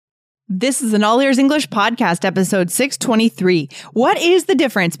This is an All Ears English podcast, episode 623. What is the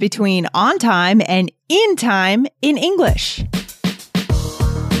difference between on time and in time in English?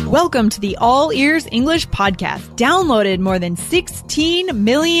 Welcome to the All Ears English podcast, downloaded more than 16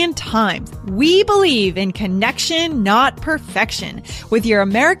 million times. We believe in connection, not perfection, with your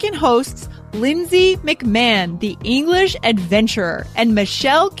American hosts, Lindsay McMahon, the English adventurer, and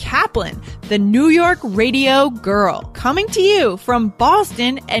Michelle Kaplan, the New York radio girl, coming to you from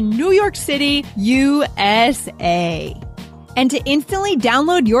Boston and New York City, USA. And to instantly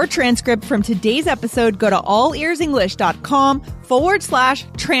download your transcript from today's episode, go to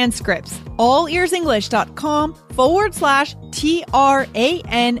allearsenglish.com/transcripts.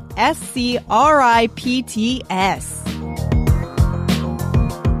 allearsenglish.com/transcripts.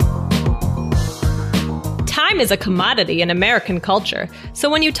 Time is a commodity in American culture, so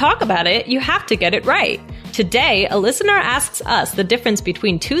when you talk about it, you have to get it right. Today, a listener asks us the difference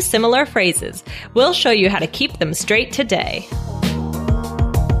between two similar phrases. We'll show you how to keep them straight today.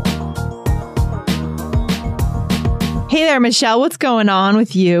 Hey there, Michelle. What's going on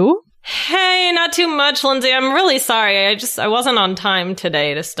with you? Hey, not too much, Lindsay. I'm really sorry. I wasn't on time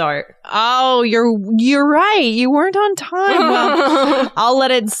today to start. Oh, you're right. You weren't on time. Well, I'll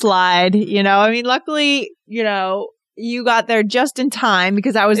let it slide. Luckily, you got there just in time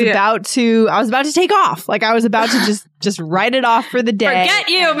because I was about to take off. Like I was about to just write it off for the day. Forget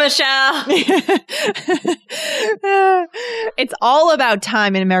you, Michelle. It's all about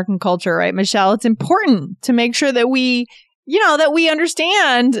time in American culture, right, Michelle? It's important to make sure that we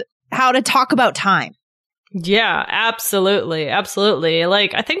understand how to talk about time. Yeah, absolutely. Absolutely.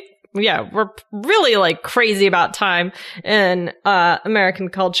 I think, we're really crazy about time in American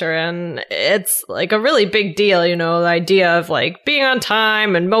culture. And it's a really big deal, the idea of being on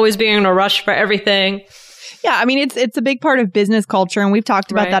time and always being in a rush for everything. Yeah, I mean, it's a big part of business culture. And we've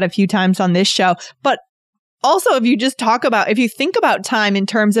talked about that a few times on this show. But also, if you think about time in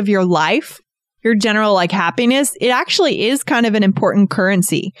terms of your life, your general happiness, it actually is kind of an important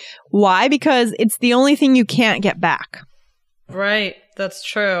currency. Why? Because it's the only thing you can't get back. Right. That's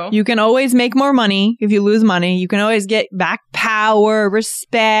true. You can always make more money if you lose money. You can always get back power,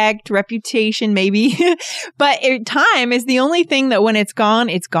 respect, reputation, maybe. But time is the only thing that when it's gone,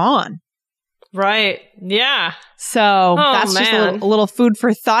 it's gone. Right. Yeah. So that's just a little food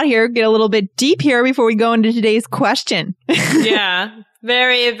for thought here. Get a little bit deep here before we go into today's question. Yeah.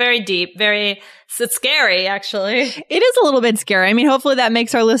 Very, very deep. It's scary, actually. It is a little bit scary. I mean, hopefully that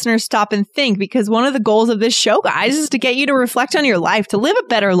makes our listeners stop and think, because one of the goals of this show, guys, is to get you to reflect on your life, to live a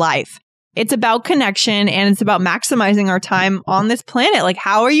better life. It's about connection and it's about maximizing our time on this planet.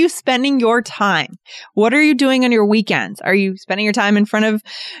 How are you spending your time? What are you doing on your weekends? Are you spending your time in front of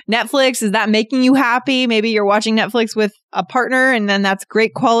Netflix? Is that making you happy? Maybe you're watching Netflix with a partner and then that's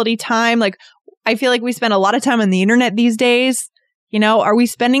great quality time. I feel like we spend a lot of time on the internet these days. Are we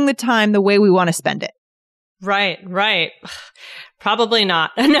spending the time the way we want to spend it? Right. Probably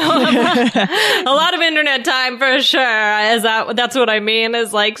not. No, a lot of internet time for sure. That's what I mean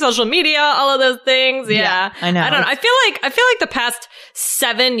is social media, all of those things. Yeah. I know. I feel like the past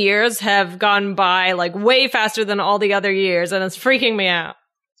 7 years have gone by way faster than all the other years, and it's freaking me out.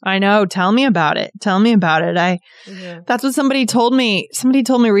 I know. Tell me about it. That's what somebody told me. Somebody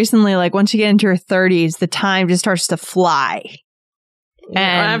told me recently, once you get into your 30s, the time just starts to fly.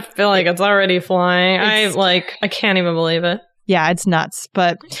 And I feel like it's already flying. I can't even believe it. Yeah, it's nuts.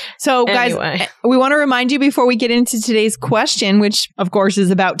 But so guys, we want to remind you before we get into today's question, which of course is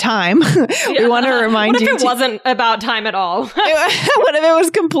about time. We want to remind you. What if it wasn't about time at all? What if it was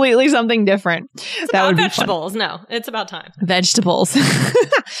completely something different? It's about vegetables. No, it's about time. Vegetables.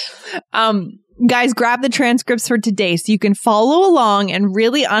 Guys, grab the transcripts for today so you can follow along and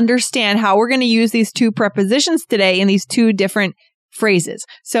really understand how we're going to use these two prepositions today in these two different phrases.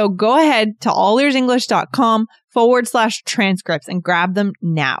 So go ahead to allearsenglish.com/transcripts and grab them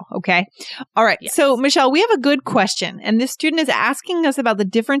now. Okay. All right. Yes. So Michelle, we have a good question, and this student is asking us about the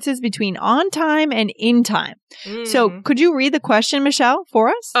differences between on time and in time. So could you read the question, Michelle, for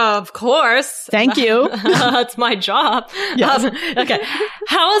us? Of course. Thank you. That's my job. Yes. Okay.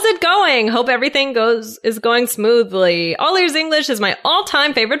 How is it going? Hope everything is going smoothly. All Ears English is my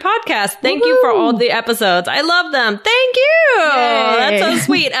all-time favorite podcast. Thank you for all the episodes. I love them. Thank you. Yay. That's so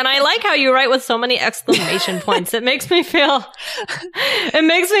sweet. And I like how you write with so many exclamation points points. It makes me feel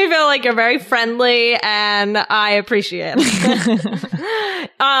like you're very friendly, and I appreciate it.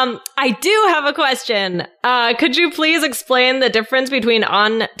 I do have a question. Could you please explain the difference between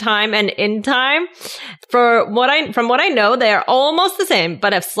on time and in time? From what I know, they are almost the same,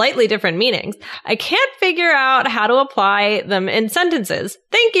 but have slightly different meanings. I can't figure out how to apply them in sentences.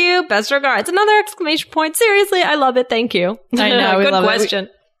 Thank you. Best regards. Another exclamation point. Seriously, I love it. Thank you. I know. Good question.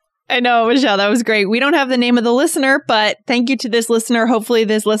 I know, Michelle, that was great. We don't have the name of the listener, but thank you to this listener. Hopefully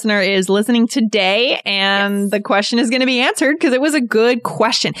this listener is listening today, and the question is going to be answered because it was a good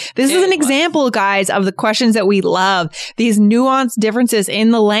question. This is an example, guys, of the questions that we love. These nuanced differences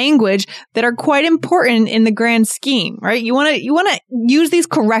in the language that are quite important in the grand scheme, right? You want to use these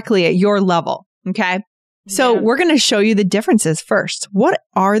correctly at your level. Okay. So we're going to show you the differences first. What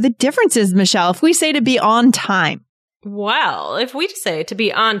are the differences, Michelle? If we say to be on time. Well, if we say to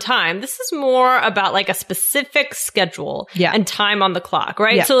be on time, this is more about like a specific schedule and time on the clock,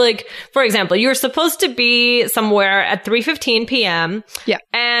 right? Yeah. So like, for example, you're supposed to be somewhere at 3:15 p.m. Yeah.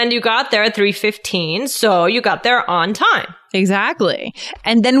 And you got there at 3:15. So you got there on time. Exactly.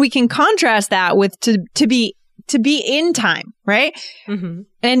 And then we can contrast that with to be in time, right? Mm-hmm.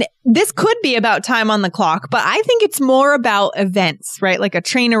 And this could be about time on the clock, but I think it's more about events, right? Like a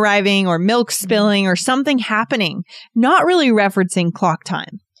train arriving or milk spilling or something happening, not really referencing clock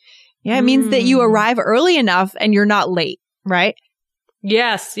time. Yeah, it means that you arrive early enough and you're not late, right?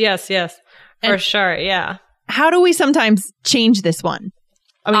 Yes. For sure, yeah. How do we sometimes change this one?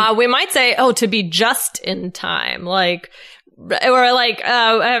 I mean, we might say, to be just in time, what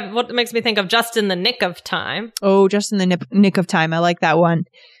makes me think of just in the nick of time. Oh, just in the nick of time. I like that one.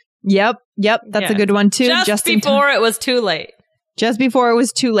 Yep. That's a good one too. Just before it was too late. Just before it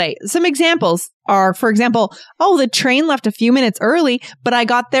was too late. Some examples are, for example, the train left a few minutes early, but I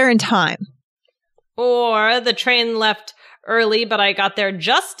got there in time. Or the train left early, but I got there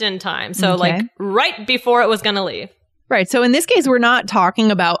just in time. So like right before it was going to leave. Right. So in this case, we're not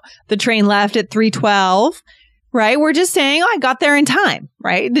talking about the train left at 3:12. Right? We're just saying, I got there in time,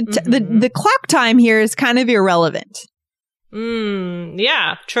 right? The clock time here is kind of irrelevant.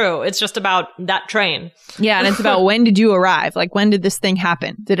 Yeah, true. It's just about that train. Yeah, and it's about when did you arrive? Like, when did this thing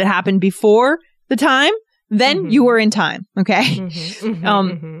happen? Did it happen before the time? Then you were in time, okay?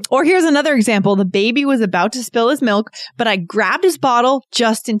 Or here's another example. The baby was about to spill his milk, but I grabbed his bottle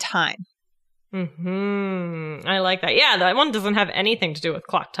just in time. I like that. Yeah, that one doesn't have anything to do with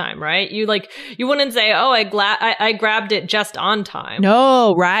clock time, right? You wouldn't say, I grabbed it just on time.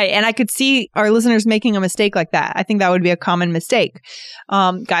 No, right. And I could see our listeners making a mistake like that. I think that would be a common mistake.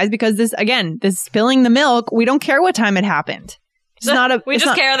 Guys, because this spilling the milk, we don't care what time it happened. We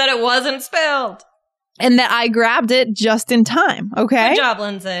just care that it wasn't spilled. And that I grabbed it just in time. Okay. Good job,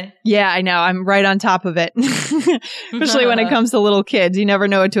 Lindsay. Yeah, I know. I'm right on top of it. Especially when it comes to little kids. You never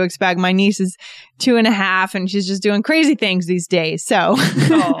know what to expect. My niece is 2.5 and she's just doing crazy things these days. So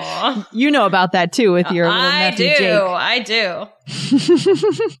you know about that too with your little nephew, Jake. I do.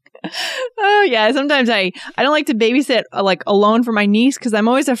 Oh yeah. Sometimes I don't like to babysit alone for my niece because I'm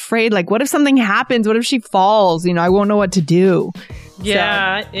always afraid, what if something happens? What if she falls? I won't know what to do.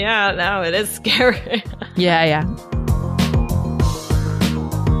 Yeah, no, it is scary. Yeah.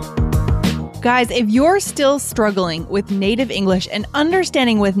 Guys, if you're still struggling with native English and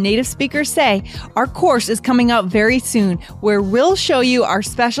understanding what native speakers say, our course is coming out very soon where we'll show you our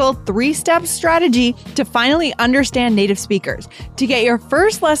special 3-step strategy to finally understand native speakers. To get your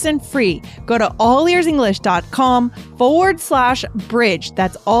first lesson free, go to allearsenglish.com/bridge.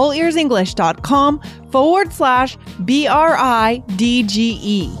 That's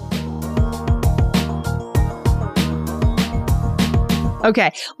allearsenglish.com/BRIDGE.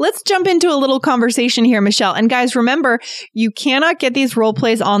 Okay, let's jump into a little conversation here, Michelle. And guys, remember, you cannot get these role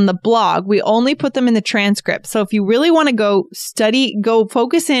plays on the blog. We only put them in the transcript. So if you really want to go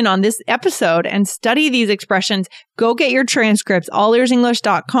focus in on this episode and study these expressions, go get your transcripts,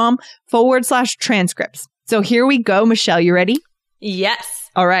 allearsenglish.com/transcripts. So here we go, Michelle. You ready?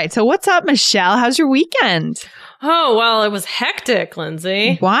 Yes. All right. So what's up, Michelle? How's your weekend? Oh, well, it was hectic,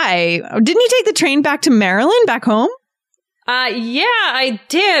 Lindsay. Why? Didn't you take the train back to Maryland, back home? Yeah, I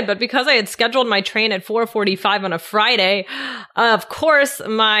did, but because I had scheduled my train at 4:45 on a Friday, of course,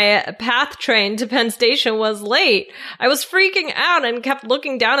 my PATH train to Penn Station was late. I was freaking out and kept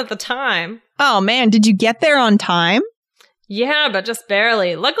looking down at the time. Oh, man. Did you get there on time? Yeah, but just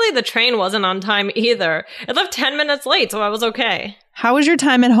barely. Luckily, the train wasn't on time either. It left 10 minutes late, so I was okay. How was your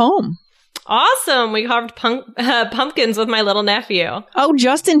time at home? Awesome. We carved pumpkins with my little nephew. Oh,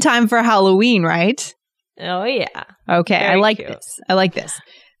 just in time for Halloween, right? Oh, yeah. Okay. Very I like cute. this. I like this.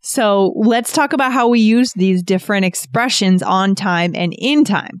 So let's talk about how we use these different expressions on time and in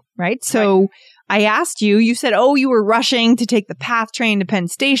time, right? So I asked you, you said, oh, you were rushing to take the PATH train to Penn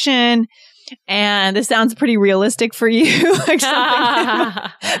Station. And this sounds pretty realistic for you, like something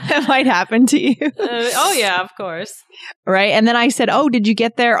that might happen to you. Oh, yeah, of course. Right. And then I said, oh, did you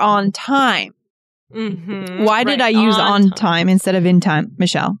get there on time? Mm-hmm. Why did I use on time instead of in time,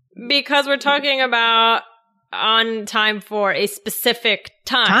 Michelle? Because we're talking about on time for a specific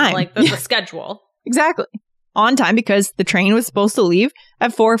time. Like the schedule. Exactly. On time because the train was supposed to leave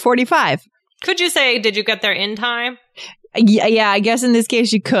at 4:45. Could you say, did you get there in time? Yeah, I guess in this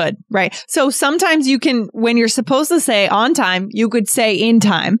case you could, right? So sometimes you can, when you're supposed to say on time, you could say in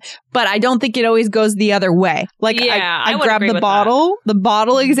time, but I don't think it always goes the other way. Like I grabbed the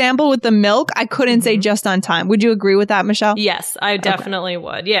bottle example with the milk. I couldn't say just on time. Would you agree with that, Michelle? Yes, I definitely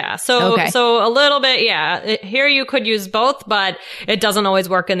would. Yeah. So a little bit, yeah. Here you could use both, but it doesn't always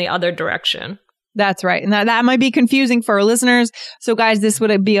work in the other direction. That's right. And that might be confusing for our listeners. So guys, this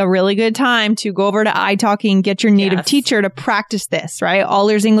would be a really good time to go over to iTalki and get your native teacher to practice this, right?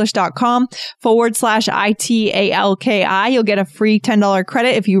 allearsenglish.com/ITALKI. You'll get a free $10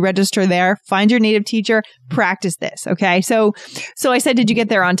 credit if you register there. Find your native teacher, practice this. Okay. So I said, did you get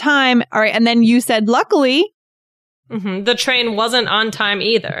there on time? All right. And then you said, luckily. Mm-hmm. The train wasn't on time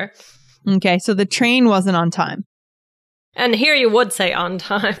either. Okay. So the train wasn't on time. And here you would say on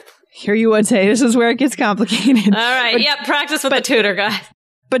time. Here you would say, this is where it gets complicated. All right. Practice with the tutor, guys.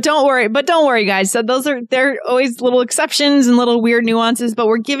 But don't worry, guys. So they're always little exceptions and little weird nuances, but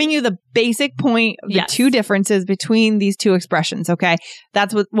we're giving you the basic point of the two differences between these two expressions. Okay.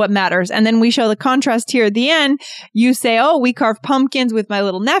 That's what matters. And then we show the contrast here at the end. You say, oh, we carved pumpkins with my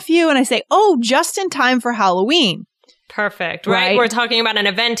little nephew. And I say, oh, just in time for Halloween. Perfect. Right. We're talking about an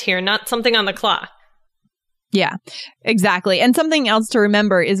event here, not something on the clock. Yeah, exactly. And something else to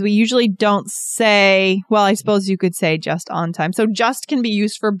remember is we usually don't say, well, I suppose you could say just on time. So just can be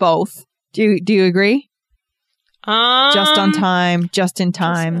used for both. Do you agree? Just on time, just in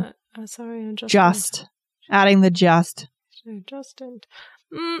time. Just. Adding the just. Just in.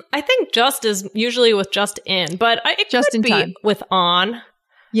 I think just is usually with just in, but it just could be time. With on.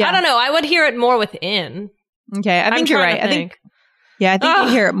 Yeah. I don't know. I would hear it more with in. Okay, I think you're right. I think you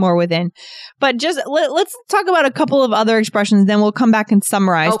hear it more within. But just let's talk about a couple of other expressions, then we'll come back and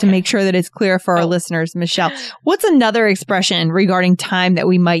summarize to make sure that it's clear for our listeners. Michelle, what's another expression regarding time that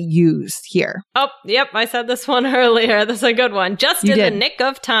we might use here? Oh, yep. I said this one earlier. This is a good one. Just in the nick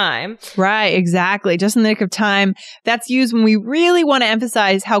of time. Right, exactly. Just in the nick of time. That's used when we really want to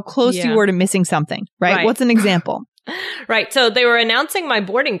emphasize how close you were to missing something, right? What's an example? Right. So they were announcing my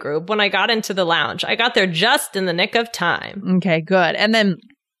boarding group when I got into the lounge. I got there just in the nick of time. Okay, good. And then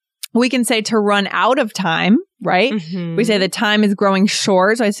we can say to run out of time, right? Mm-hmm. We say the time is growing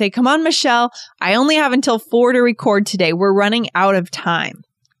short. So I say, come on, Michelle, I only have until 4 to record today. We're running out of time.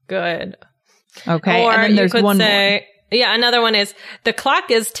 Good. Okay. Or and then there's you could one say, more. Yeah, another one is the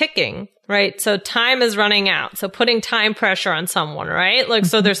clock is ticking. Right. So time is running out. So putting time pressure on someone, right? Like,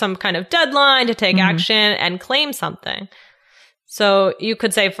 so there's some kind of deadline to take action and claim something. So you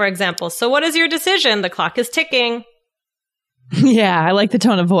could say, for example, so what is your decision? The clock is ticking. Yeah, I like the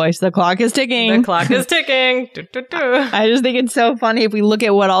tone of voice. The clock is ticking. The clock is ticking. I just think it's so funny if we look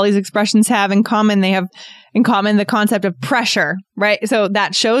at what all these expressions have in common. They have in common the concept of pressure, right? So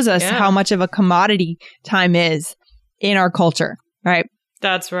that shows us how much of a commodity time is in our culture, right?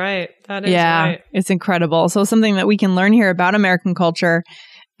 That's right. That is right. It's incredible. So something that we can learn here about American culture.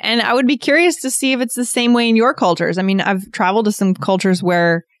 And I would be curious to see if it's the same way in your cultures. I mean, I've traveled to some cultures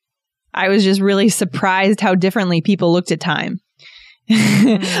where I was just really surprised how differently people looked at time.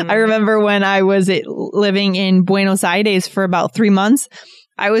 I remember when I was living in Buenos Aires for about 3 months,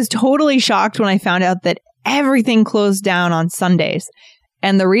 I was totally shocked when I found out that everything closed down on Sundays.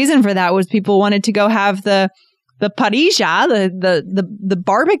 And the reason for that was people wanted to go have the parrilla, the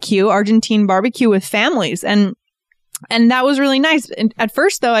barbecue, Argentine barbecue with families. And that was really nice. And at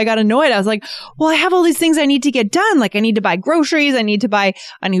first, though, I got annoyed. I was like, well, I have all these things I need to get done. Like I need to buy groceries. I need to buy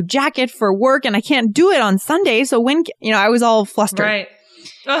a new jacket for work and I can't do it on Sunday. So when, I was all flustered. Right.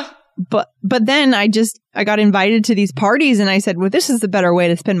 Ugh. But then I got invited to these parties and I said, well, this is the better way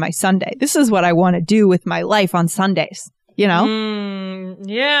to spend my Sunday. This is what I want to do with my life on Sundays,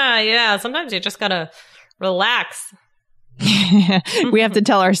 Yeah. Sometimes you just got to relax. We have to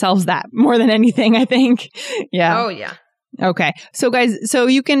tell ourselves that more than anything, I think. Yeah. Oh, yeah. Okay. So guys, so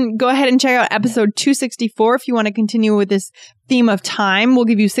you can go ahead and check out episode 264 if you want to continue with this theme of time. We'll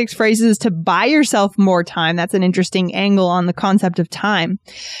give you 6 phrases to buy yourself more time. That's an interesting angle on the concept of time.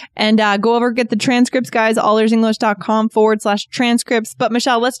 And go over, get the transcripts, guys, allearsenglish.com/transcripts. But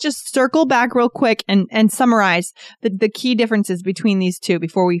Michelle, let's just circle back real quick and summarize the key differences between these two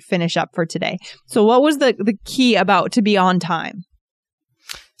before we finish up for today. So what was the key about to be on time?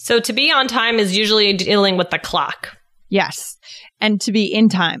 So to be on time is usually dealing with the clock. Yes. And to be in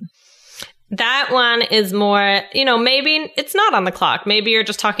time. That one is more, maybe it's not on the clock. Maybe you're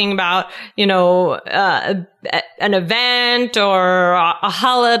just talking about, an event or a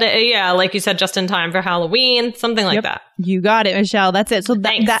holiday. Yeah, like you said, just in time for Halloween, something like that. You got it, Michelle. That's it. So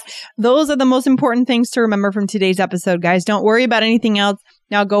those are the most important things to remember from today's episode, guys. Don't worry about anything else.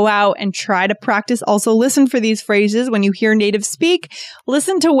 Now go out and try to practice. Also listen for these phrases when you hear natives speak.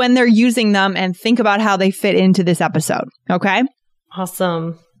 Listen to when they're using them and think about how they fit into this episode. Okay?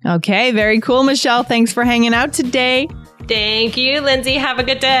 Awesome. Okay, very cool, Michelle. Thanks for hanging out today. Thank you, Lindsay. Have a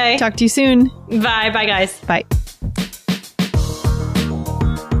good day. Talk to you soon. Bye. Bye, guys. Bye.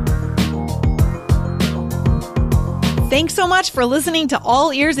 Thanks so much for listening to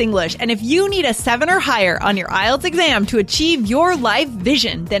All Ears English. And if you need a 7 or higher on your IELTS exam to achieve your life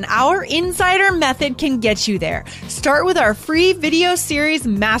vision, then our Insider Method can get you there. Start with our free video series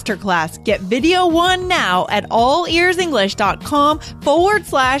masterclass. Get video 1 now at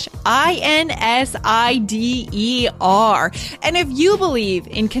allearsenglish.com/INSIDER. And if you believe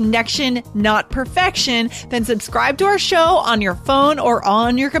in connection, not perfection, then subscribe to our show on your phone or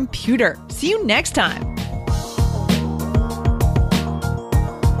on your computer. See you next time.